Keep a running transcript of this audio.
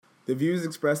The views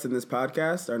expressed in this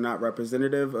podcast are not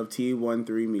representative of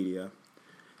T13 Media.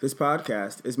 This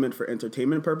podcast is meant for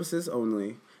entertainment purposes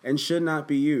only and should not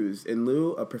be used in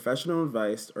lieu of professional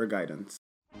advice or guidance.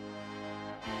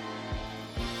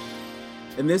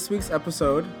 In this week's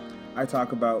episode, I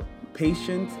talk about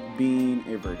patience being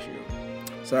a virtue.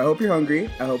 So I hope you're hungry.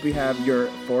 I hope you have your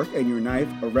fork and your knife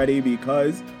ready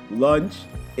because lunch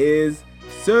is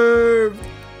served.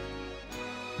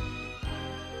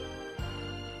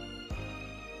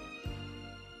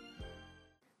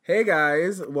 Hey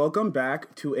guys, welcome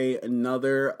back to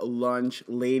another Lunch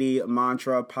Lady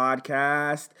Mantra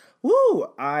podcast.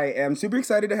 Woo! I am super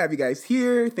excited to have you guys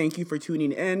here. Thank you for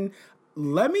tuning in.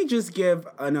 Let me just give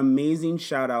an amazing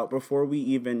shout out before we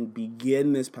even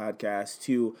begin this podcast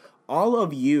to all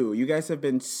of you. You guys have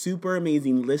been super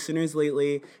amazing listeners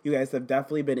lately. You guys have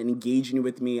definitely been engaging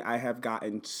with me. I have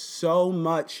gotten so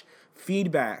much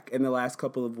feedback in the last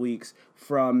couple of weeks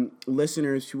from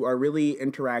listeners who are really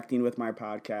interacting with my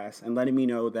podcast and letting me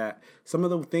know that some of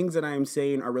the things that I am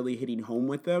saying are really hitting home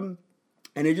with them.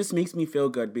 And it just makes me feel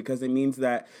good because it means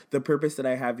that the purpose that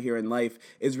I have here in life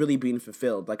is really being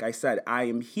fulfilled. Like I said, I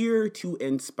am here to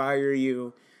inspire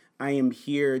you. I am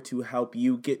here to help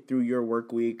you get through your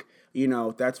work week. You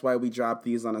know, that's why we drop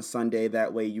these on a Sunday.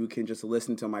 That way you can just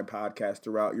listen to my podcast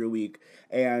throughout your week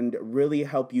and really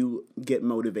help you get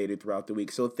motivated throughout the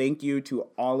week. So thank you to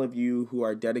all of you who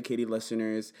are dedicated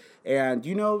listeners. And,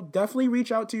 you know, definitely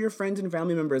reach out to your friends and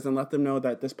family members and let them know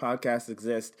that this podcast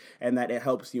exists and that it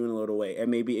helps you in a little way.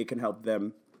 And maybe it can help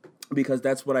them. Because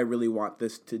that's what I really want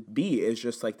this to be, is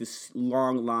just like this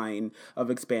long line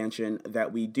of expansion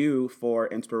that we do for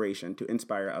inspiration, to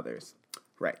inspire others.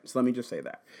 Right, so let me just say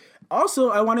that. Also,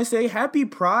 I want to say happy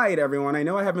Pride, everyone. I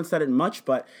know I haven't said it much,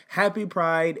 but happy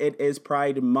Pride. It is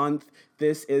Pride Month.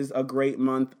 This is a great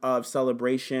month of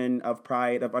celebration, of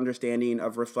pride, of understanding,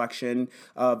 of reflection,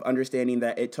 of understanding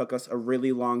that it took us a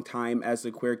really long time as a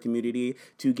queer community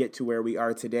to get to where we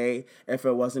are today. If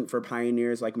it wasn't for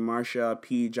pioneers like Marsha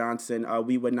P. Johnson,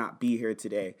 we would not be here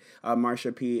today.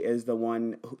 Marsha P. is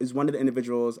one of the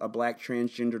individuals, a Black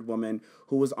transgendered woman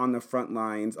who was on the front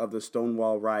lines of the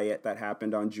Stonewall riot that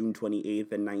happened on June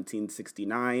 28th in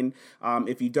 1969.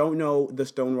 If you don't know the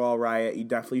Stonewall riot, you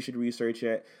definitely should research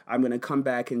it. I'm going to come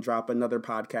back and drop another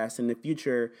podcast in the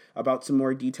future about some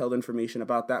more detailed information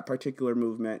about that particular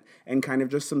movement and kind of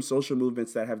just some social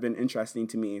movements that have been interesting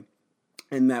to me.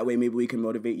 And that way, maybe we can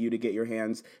motivate you to get your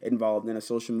hands involved in a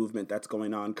social movement that's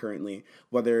going on currently,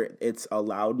 whether it's a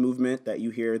loud movement that you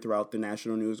hear throughout the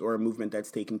national news or a movement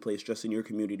that's taking place just in your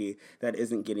community that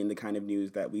isn't getting the kind of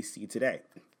news that we see today.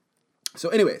 So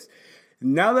anyways,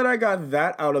 now that I got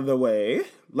that out of the way,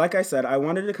 like I said, I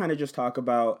wanted to kind of just talk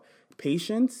about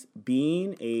patience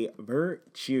being a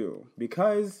virtue,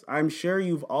 because I'm sure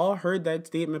you've all heard that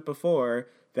statement before,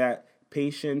 that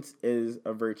patience is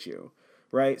a virtue,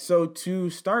 right? So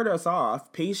to start us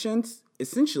off, patience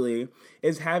essentially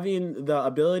is having the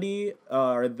ability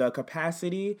or the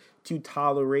capacity to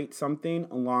tolerate something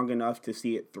long enough to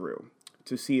see it through.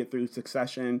 To see it through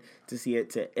succession, to see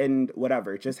it to end,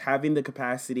 whatever. Just having the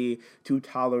capacity to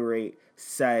tolerate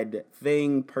said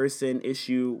thing, person,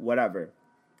 issue, whatever.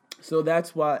 So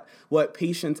that's what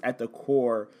patience at the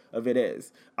core of it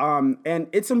is. And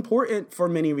it's important for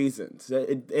many reasons.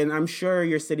 And I'm sure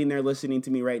you're sitting there listening to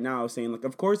me right now saying, like,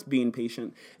 of course being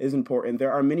patient is important.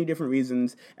 There are many different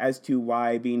reasons as to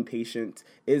why being patient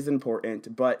is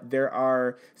important. But there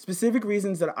are specific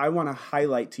reasons that I want to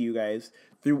highlight to you guys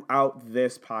throughout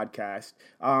this podcast.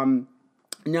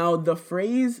 Now, the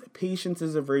phrase patience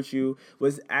is a virtue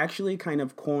was actually kind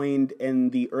of coined in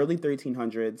the early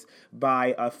 1300s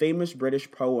by a famous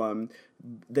British poem.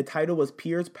 The title was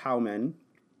Piers Plowman.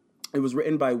 It was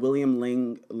written by William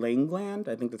Langland.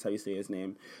 I think that's how you say his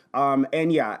name. And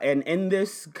in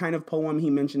this kind of poem,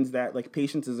 he mentions that, like,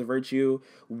 patience is a virtue,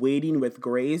 waiting with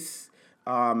grace,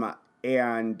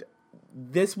 and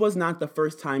this was not the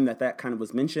first time that kind of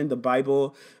was mentioned. The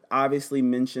Bible obviously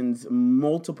mentions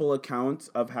multiple accounts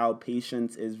of how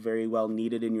patience is very well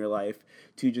needed in your life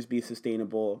to just be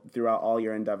sustainable throughout all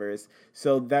your endeavors.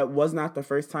 So that was not the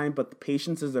first time, but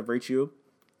patience is a virtue.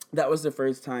 That was the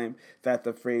first time that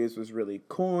the phrase was really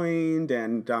coined,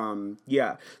 and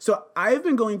So I've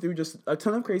been going through just a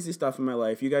ton of crazy stuff in my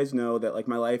life. You guys know that, like,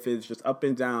 my life is just up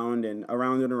and down and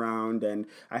around, and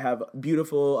I have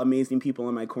beautiful, amazing people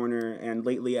in my corner, and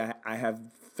lately I have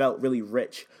felt really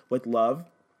rich with love.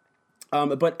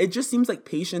 But it just seems like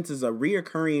patience is a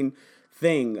reoccurring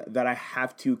thing that I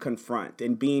have to confront,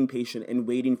 and being patient and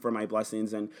waiting for my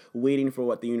blessings and waiting for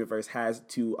what the universe has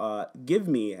to give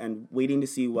me and waiting to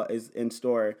see what is in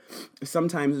store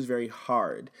sometimes is very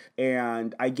hard.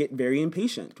 And I get very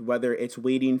impatient, whether it's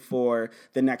waiting for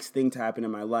the next thing to happen in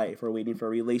my life, or waiting for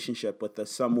a relationship with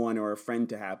someone or a friend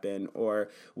to happen, or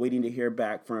waiting to hear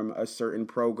back from a certain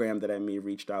program that I may have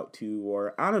reached out to,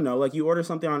 or I don't know, like you order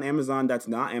something on Amazon that's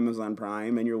not Amazon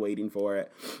Prime and you're waiting for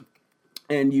it,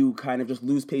 and you kind of just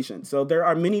lose patience. So there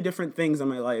are many different things in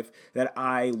my life that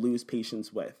I lose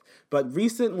patience with. But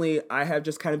recently, I have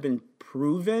just kind of been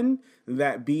proven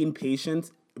that being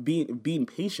patient,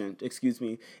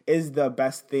 is the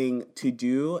best thing to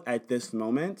do at this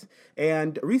moment.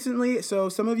 And recently, so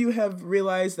some of you have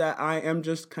realized that I am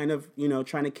just kind of,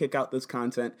 trying to kick out this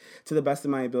content to the best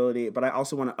of my ability, but I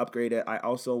also want to upgrade it. I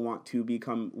also want to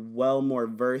become well more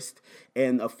versed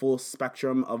in a full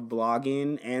spectrum of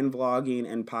blogging and vlogging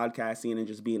and podcasting and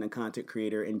just being a content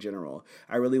creator in general.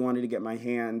 I really wanted to get my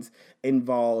hands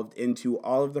involved into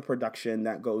all of the production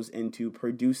that goes into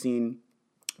producing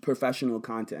professional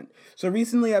content. So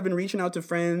recently I've been reaching out to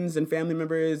friends and family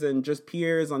members and just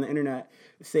peers on the internet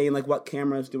saying like, what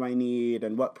cameras do I need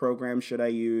and what programs should I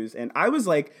use? And I was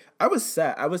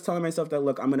set. I was telling myself that,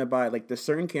 look, I'm going to buy like this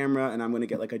certain camera and I'm going to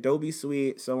get like Adobe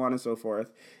Suite, so on and so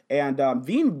forth. And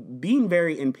being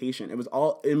very impatient. It was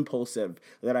all impulsive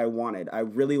that I wanted. I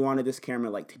really wanted this camera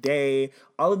like today.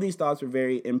 All of these thoughts were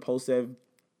very impulsive.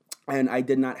 And I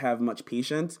did not have much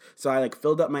patience. So I like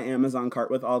filled up my Amazon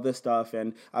cart with all this stuff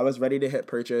and I was ready to hit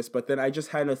purchase. But then I just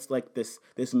had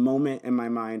this moment in my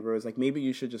mind where it was like, maybe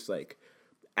you should just like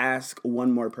ask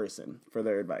one more person for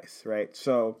their advice, right?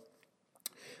 So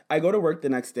I go to work the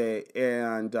next day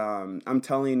and I'm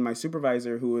telling my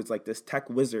supervisor, who is like this tech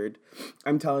wizard,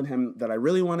 I'm telling him that I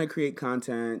really want to create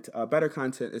content, better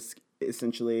content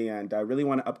essentially, and I really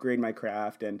want to upgrade my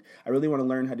craft and I really want to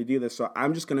learn how to do this. So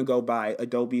I'm just going to go buy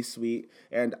Adobe Suite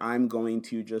and I'm going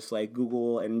to just like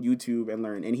Google and YouTube and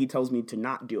learn. And he tells me to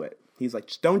not do it. He's like,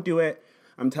 just don't do it.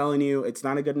 I'm telling you, it's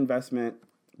not a good investment.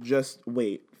 Just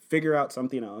wait, figure out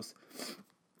something else.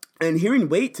 And hearing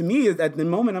wait to me is at the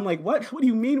moment, I'm like, what do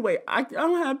you mean wait? I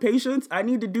don't have patience. I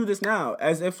need to do this now.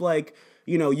 As if like,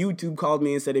 YouTube called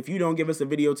me and said, if you don't give us a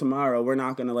video tomorrow, we're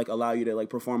not going to like allow you to like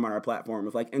perform on our platform.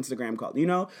 If like Instagram called,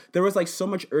 there was like so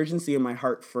much urgency in my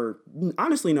heart for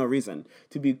honestly no reason,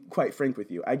 to be quite frank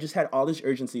with you. I just had all this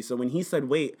urgency. So when he said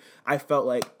wait, I felt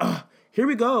like, here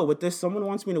we go with this. Someone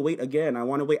wants me to wait again. I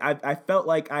want to wait. I felt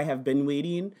like I have been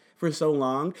waiting for so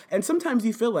long. And sometimes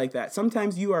you feel like that.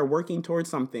 Sometimes you are working towards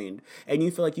something and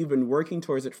you feel like you've been working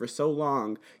towards it for so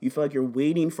long. You feel like you're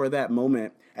waiting for that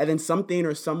moment. And then something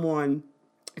or someone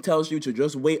tells you to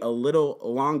just wait a little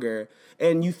longer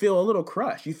and you feel a little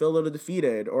crushed. You feel a little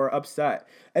defeated or upset.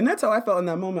 And that's how I felt in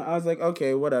that moment. I was like,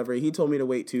 okay, whatever. He told me to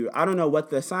wait too. I don't know what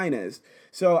the sign is.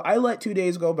 So I let 2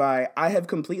 days go by. I have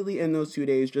completely in those 2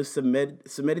 days just submitted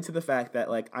to the fact that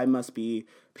like I must be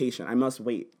patient. I must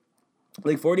wait.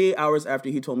 Like 48 hours after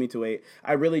he told me to wait,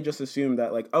 I really just assumed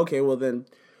that like, okay, well then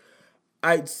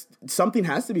something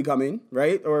has to be coming,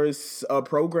 right? Or a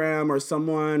program or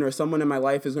someone in my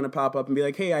life is going to pop up and be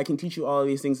like, hey, I can teach you all of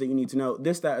these things that you need to know,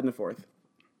 this, that, and the fourth.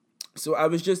 So I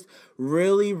was just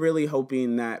really, really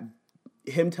hoping that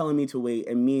him telling me to wait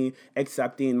and me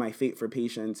accepting my fate for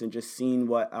patience and just seeing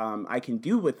what I can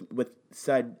do with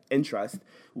said interest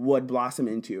would blossom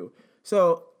into.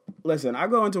 So listen, I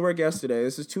go into work yesterday.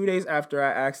 This is 2 days after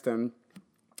I asked him,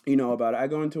 about it. I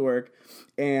go into work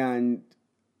and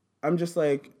I'm just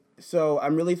like, so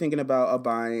I'm really thinking about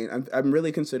buying. I'm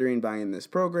really considering buying this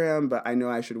program, but I know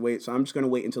I should wait. So I'm just going to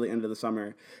wait until the end of the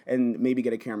summer and maybe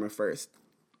get a camera first.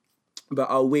 But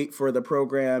I'll wait for the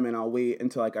program and I'll wait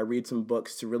until like I read some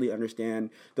books to really understand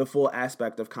the full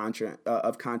aspect of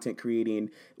content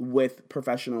creating with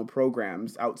professional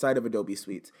programs outside of Adobe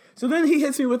Suites. So then he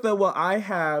hits me with I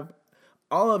have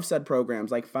all of said programs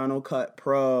like Final Cut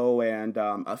Pro and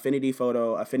Affinity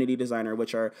Photo, Affinity Designer,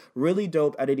 which are really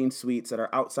dope editing suites that are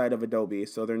outside of Adobe.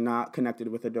 So they're not connected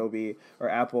with Adobe or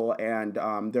Apple, and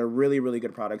they're really, really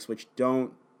good products which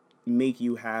don't make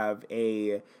you have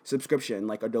a subscription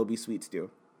like Adobe Suites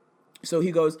do. So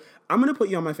he goes, I'm going to put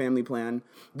you on my family plan.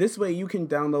 This way you can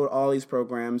download all these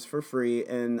programs for free,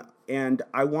 and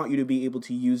I want you to be able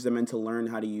to use them and to learn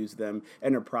how to use them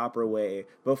in a proper way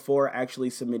before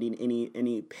actually submitting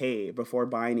any pay, before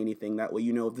buying anything. That way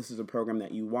you know if this is a program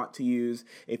that you want to use,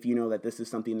 if you know that this is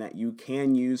something that you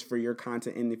can use for your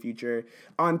content in the future.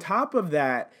 On top of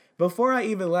that, before I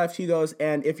even left, he goes,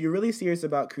 and if you're really serious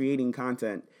about creating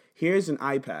content, here's an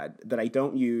iPad that I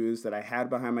don't use, that I had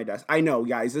behind my desk. I know,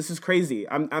 guys, this is crazy.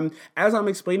 As I'm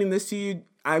explaining this to you,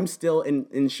 I'm still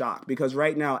in shock because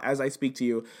right now, as I speak to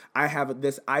you, I have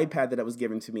this iPad that was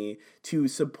given to me to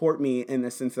support me in the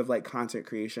sense of like content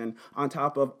creation on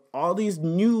top of all these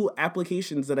new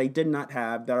applications that I did not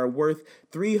have that are worth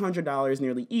 $300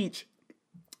 nearly each,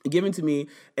 given to me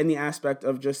in the aspect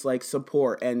of just like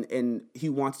support, and he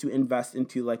wants to invest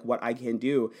into like what I can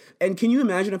do. And can you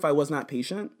imagine if I was not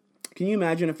patient? Can you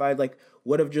imagine if I like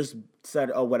would have just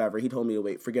said, oh, whatever, he told me to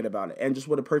wait, forget about it, and just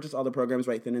would have purchased all the programs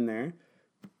right then and there?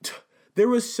 There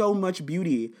was so much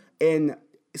beauty in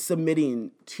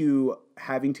submitting to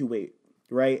having to wait,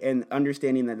 right? And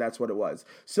understanding that that's what it was.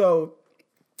 So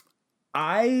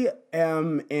I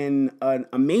am in an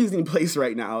amazing place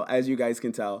right now, as you guys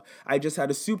can tell. I just had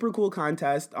a super cool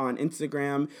contest on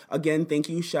Instagram. Again, thank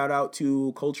you. Shout out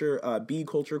to B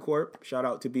Culture Corp. Shout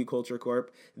out to B Culture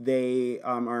Corp. They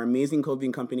are an amazing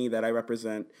clothing company that I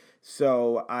represent.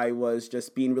 So I was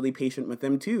just being really patient with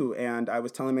them too. And I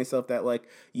was telling myself that like,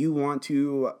 you want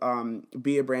to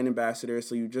be a brand ambassador,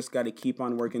 so you just got to keep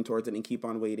on working towards it and keep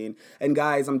on waiting. And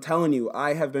guys, I'm telling you,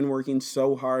 I have been working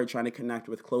so hard trying to connect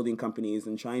with clothing companies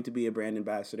and trying to be a brand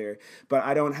ambassador, but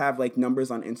I don't have like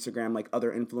numbers on Instagram like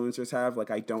other influencers have.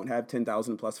 Like I don't have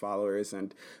 10,000 plus followers,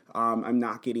 and I'm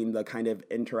not getting the kind of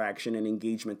interaction and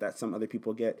engagement that some other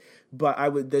people get.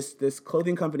 But this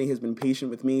clothing company has been patient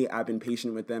with me. I've been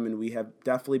patient with them, and we have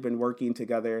definitely been working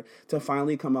together to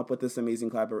finally come up with this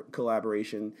amazing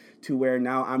collaboration to where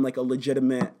now I'm like a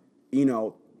legitimate,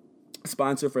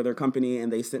 sponsor for their company,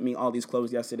 and they sent me all these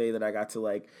clothes yesterday that I got to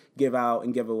like give out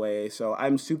and give away. So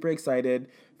I'm super excited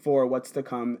for what's to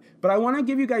come. But I want to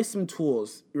give you guys some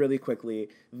tools really quickly.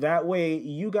 That way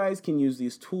you guys can use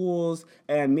these tools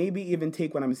and maybe even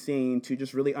take what I'm saying to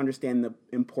just really understand the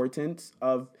importance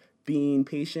of being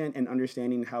patient and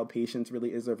understanding how patience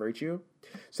really is a virtue.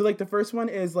 So like the first one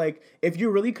is like, if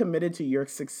you're really committed to your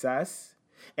success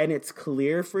and it's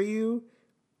clear for you,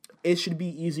 it should be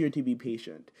easier to be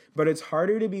patient. But it's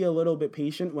harder to be a little bit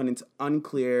patient when it's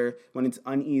unclear, when it's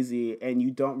uneasy, and you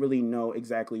don't really know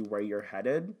exactly where you're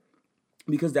headed,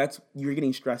 because you're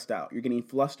getting stressed out, you're getting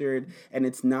flustered, and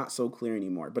it's not so clear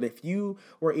anymore. But if you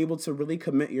were able to really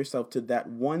commit yourself to that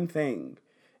one thing,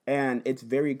 and it's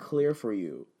very clear for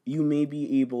you, you may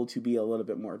be able to be a little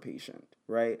bit more patient,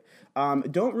 right?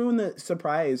 Don't ruin the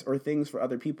surprise or things for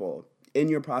other people in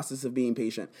your process of being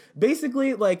patient.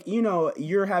 Basically, like,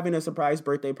 you're having a surprise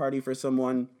birthday party for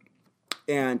someone,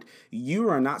 and you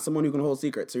are not someone who can hold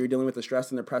secrets. So you're dealing with the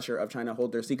stress and the pressure of trying to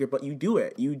hold their secret, but you do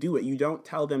it. You don't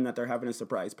tell them that they're having a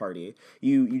surprise party.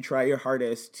 You try your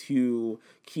hardest to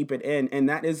keep it in. And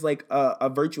that is like a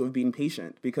virtue of being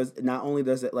patient, because not only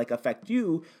does it like affect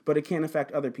you, but it can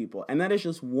affect other people. And that is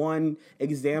just one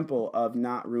example of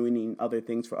not ruining other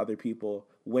things for other people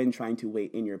when trying to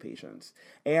wait in your patience.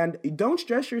 And don't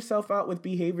stress yourself out with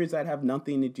behaviors that have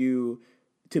nothing to do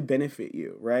to benefit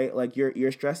you, right? Like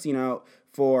you're stressing out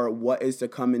for what is to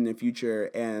come in the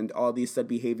future, and all these said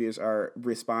behaviors are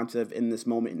responsive in this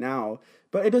moment now,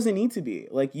 but it doesn't need to be.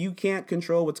 Like, you can't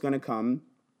control what's going to come,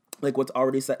 like what's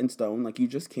already set in stone. Like, you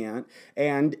just can't,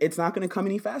 and it's not going to come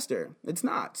any faster. It's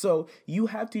not. So you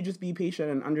have to just be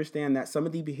patient and understand that some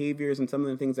of the behaviors and some of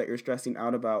the things that you're stressing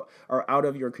out about are out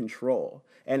of your control.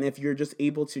 And if you're just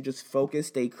able to just focus,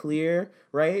 stay clear,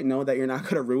 right? Know that you're not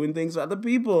going to ruin things for other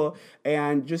people,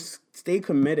 and just stay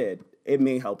committed, it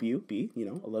may help you be,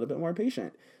 a little bit more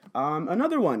patient.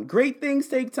 Another one, great things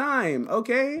take time,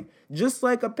 okay? Just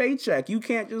like a paycheck. You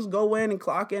can't just go in and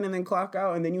clock in and then clock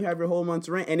out and then you have your whole month's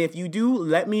rent. And if you do,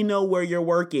 let me know where you're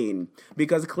working,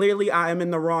 because clearly I am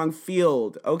in the wrong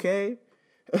field, okay?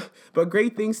 But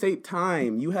great things take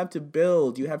time. You have to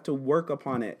build. You have to work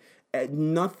upon it.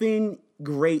 Nothing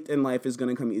great in life is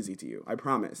going to come easy to you, I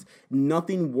promise.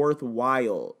 Nothing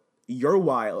worthwhile, your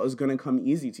while, is going to come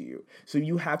easy to you. So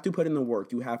you have to put in the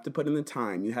work. You have to put in the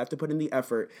time. You have to put in the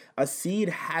effort. A seed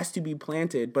has to be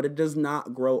planted, but it does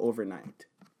not grow overnight.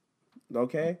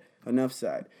 Okay? Enough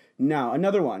said. Now,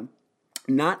 another one.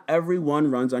 Not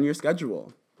everyone runs on your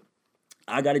schedule.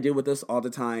 I got to deal with this all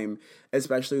the time,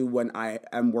 especially when I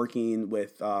am working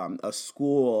with a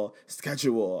school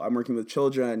schedule. I'm working with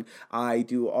children. I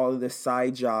do all of the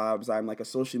side jobs. I'm like a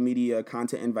social media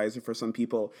content advisor for some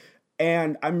people.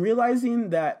 And I'm realizing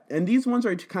that, and these ones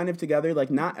are kind of together, like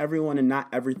not everyone and not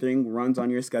everything runs on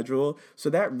your schedule.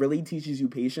 So that really teaches you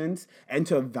patience and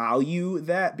to value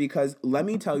that, because let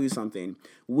me tell you something.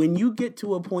 When you get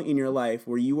to a point in your life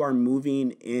where you are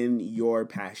moving in your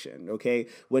passion, okay,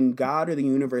 when God or the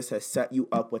universe has set you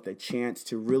up with a chance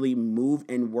to really move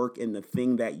and work in the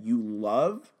thing that you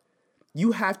love,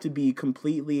 you have to be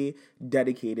completely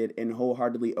dedicated and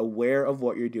wholeheartedly aware of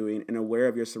what you're doing and aware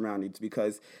of your surroundings,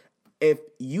 because if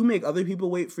you make other people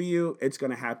wait for you, it's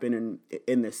going to happen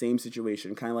in the same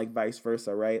situation, kind of like vice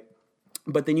versa, right?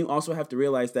 But then you also have to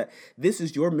realize that this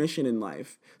is your mission in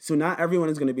life. So not everyone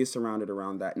is going to be surrounded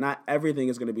around that. Not everything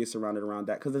is going to be surrounded around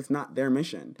that because it's not their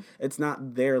mission. It's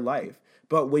not their life.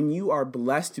 But when you are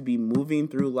blessed to be moving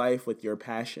through life with your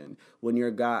passion, when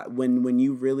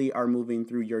you really are moving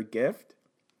through your gift,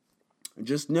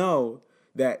 just know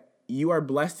that you are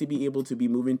blessed to be able to be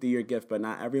moving through your gift, but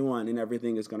not everyone and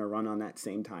everything is going to run on that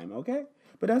same time, okay?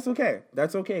 But that's okay.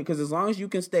 That's okay, because as long as you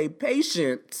can stay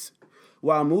patient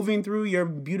while moving through your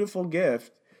beautiful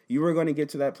gift, you are going to get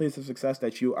to that place of success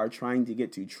that you are trying to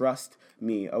get to. Trust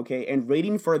me, okay? And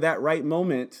waiting for that right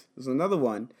moment is another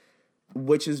one,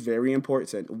 which is very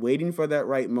important. Waiting for that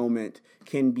right moment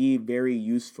can be very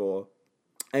useful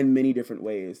in many different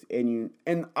ways.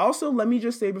 And also, let me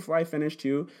just say before I finish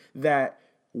too, that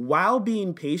while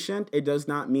being patient, it does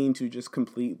not mean to just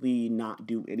completely not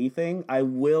do anything. I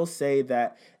will say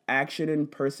that action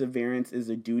and perseverance is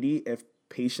a duty if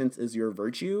patience is your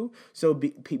virtue. So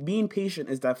being patient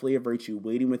is definitely a virtue.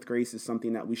 Waiting with grace is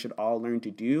something that we should all learn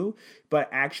to do. But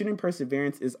action and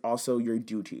perseverance is also your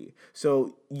duty.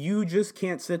 So you just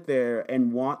can't sit there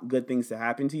and want good things to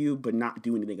happen to you, but not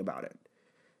do anything about it.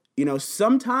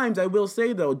 Sometimes I will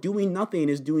say, though, doing nothing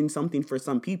is doing something for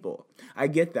some people. I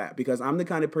get that because I'm the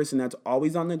kind of person that's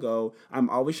always on the go.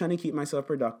 I'm always trying to keep myself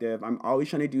productive. I'm always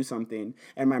trying to do something.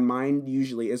 And my mind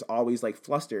usually is always like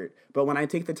flustered. But when I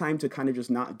take the time to kind of just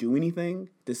not do anything,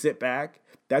 to sit back,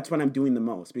 that's when I'm doing the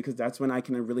most because that's when I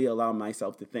can really allow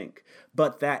myself to think.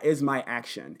 But that is my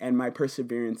action and my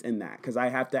perseverance in that because I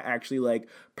have to actually like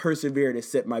persevere to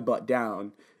sit my butt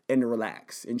down and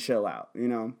relax and chill out,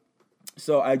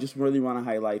 So I just really want to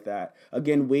highlight that.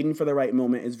 Again, waiting for the right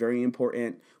moment is very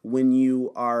important when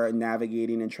you are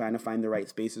navigating and trying to find the right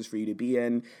spaces for you to be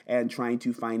in and trying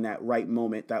to find that right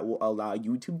moment that will allow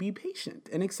you to be patient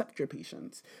and accept your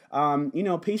patience.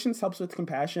 Patience helps with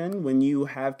compassion. When you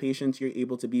have patience, you're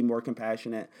able to be more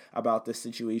compassionate about the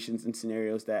situations and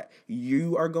scenarios that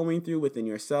you are going through within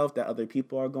yourself, that other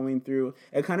people are going through.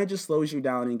 It kind of just slows you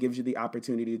down and gives you the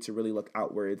opportunity to really look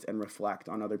outwards and reflect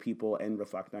on other people and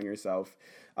reflect on yourself.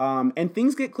 And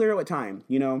things get clearer with time,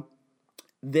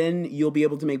 then you'll be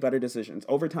able to make better decisions.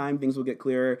 Over time, things will get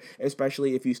clearer,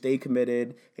 especially if you stay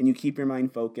committed and you keep your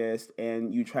mind focused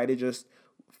and you try to just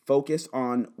focus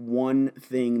on one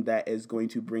thing that is going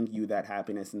to bring you that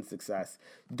happiness and success.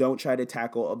 Don't try to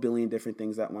tackle a billion different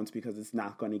things at once because it's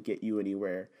not going to get you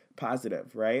anywhere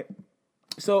positive, right?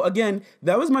 So again,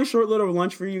 that was my short little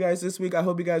lunch for you guys this week. I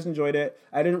hope you guys enjoyed it.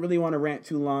 I didn't really want to rant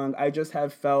too long. I just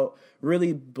have felt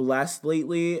really blessed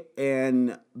lately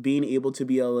in being able to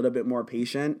be a little bit more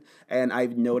patient. And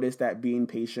I've noticed that being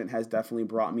patient has definitely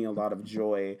brought me a lot of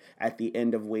joy at the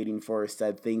end of waiting for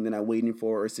said thing that I'm waiting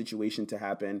for or situation to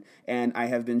happen. And I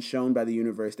have been shown by the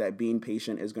universe that being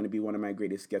patient is going to be one of my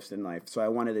greatest gifts in life. So I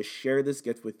wanted to share this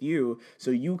gift with you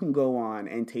so you can go on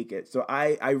and take it. So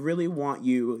I really want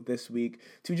you this week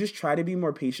to just try to be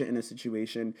more patient in a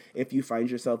situation if you find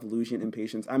yourself losing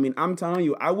impatience. I mean, I'm telling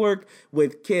you, I work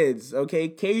with kids, okay,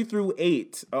 K through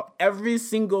 8, every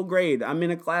single grade. I'm in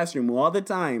a classroom all the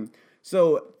time.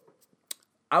 So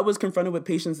I was confronted with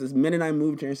patience the minute I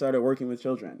moved here and started working with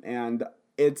children. And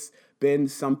it's been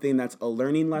something that's a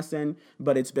learning lesson,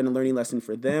 but it's been a learning lesson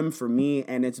for them, for me,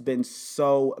 and it's been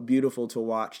so beautiful to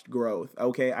watch growth,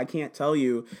 okay? I can't tell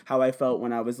you how I felt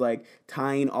when I was, like,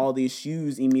 tying all these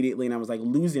shoes immediately, and I was, like,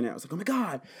 losing it. I was like, oh, my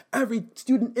God, every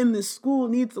student in this school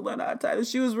needs to learn how to tie the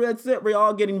shoes. That's it. We're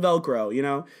all getting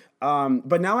Velcro,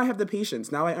 But now I have the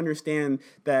patience. Now I understand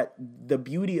that the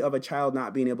beauty of a child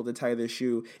not being able to tie their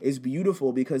shoe is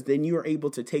beautiful because then you are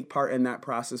able to take part in that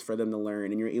process for them to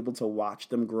learn and you're able to watch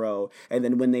them grow. And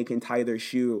then when they can tie their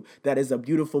shoe, that is a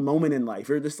beautiful moment in life.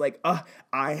 You're just like,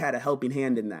 I had a helping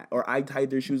hand in that. Or I tied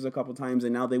their shoes a couple times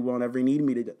and now they won't ever need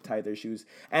me to tie their shoes.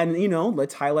 And,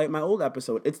 let's highlight my old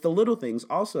episode. It's the little things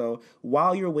also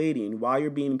while you're waiting, while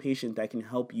you're being patient that can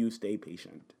help you stay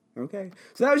patient. Okay,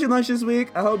 so that was your lunch this week.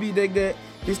 I hope you digged it.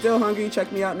 If you're still hungry,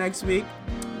 check me out next week.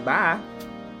 Bye.